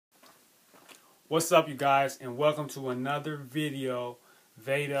What's up, you guys, and welcome to another video,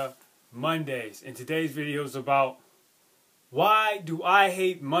 Veda Mondays. And today's video is about why do I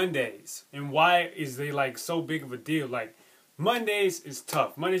hate Mondays and why is they like so big of a deal. Like, Mondays is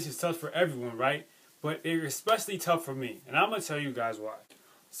tough. Mondays is tough for everyone, right? But they're especially tough for me, and I'm gonna tell you guys why.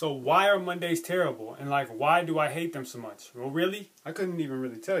 So why are Mondays terrible, and like why do I hate them so much? Well, really, I couldn't even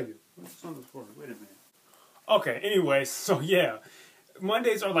really tell you. What's on the floor? Wait a minute. Okay, anyways, so yeah.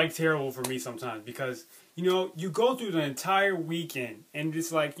 Mondays are like terrible for me sometimes because, you know, you go through the entire weekend and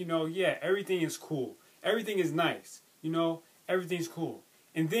it's like, you know, yeah, everything is cool. Everything is nice. You know, everything's cool.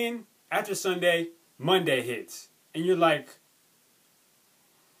 And then after Sunday, Monday hits. And you're like,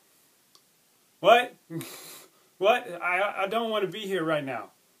 what? What? I don't want to be here right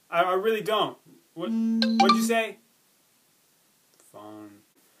now. I really don't. What'd you say? Phone.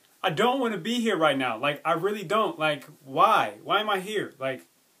 I don't want to be here right now. Like, I really don't. Like, why? Why am I here? Like,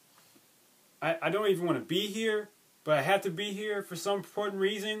 I don't even want to be here, but I have to be here for some important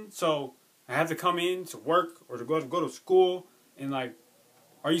reason. So, I have to come in to work or to go to school. And, like,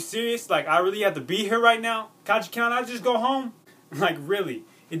 are you serious? Like, I really have to be here right now? Can't I just go home? Like, really?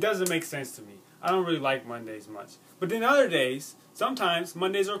 It doesn't make sense to me. I don't really like Mondays much. But then other days, sometimes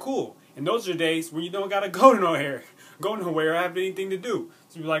Mondays are cool. And those are days where you don't gotta go nowhere. Go nowhere or have anything to do.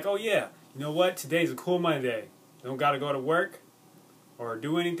 So you're like, oh yeah, you know what? Today's a cool Monday. You don't gotta go to work or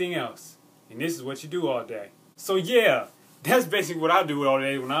do anything else. And this is what you do all day. So yeah, that's basically what I do all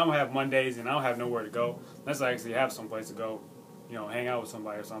day when I don't have Mondays and I don't have nowhere to go. Unless I actually have someplace to go, you know, hang out with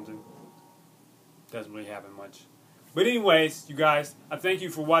somebody or something. Doesn't really happen much. But anyways, you guys, I thank you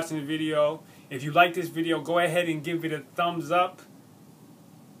for watching the video. If you like this video, go ahead and give it a thumbs up.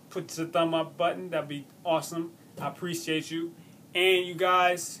 Put the thumb up button. That'd be awesome. I appreciate you. And you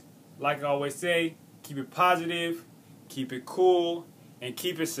guys, like I always say, keep it positive, keep it cool, and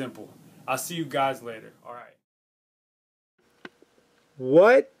keep it simple. I'll see you guys later. All right.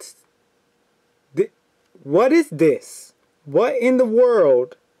 What is this? What in the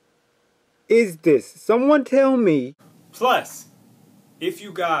world is this? Someone tell me. Plus, if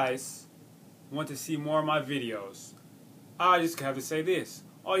you guys want to see more of my videos, I just have to say this.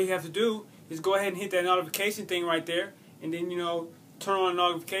 All you have to do is go ahead and hit that notification thing right there, and then, you know, turn on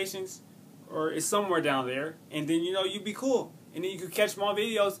notifications, or it's somewhere down there, and then, you know, you'd be cool. And then you can catch my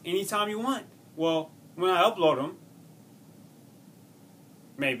videos anytime you want. Well, when I upload them,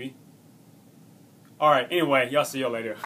 maybe. Alright, anyway, y'all see y'all later.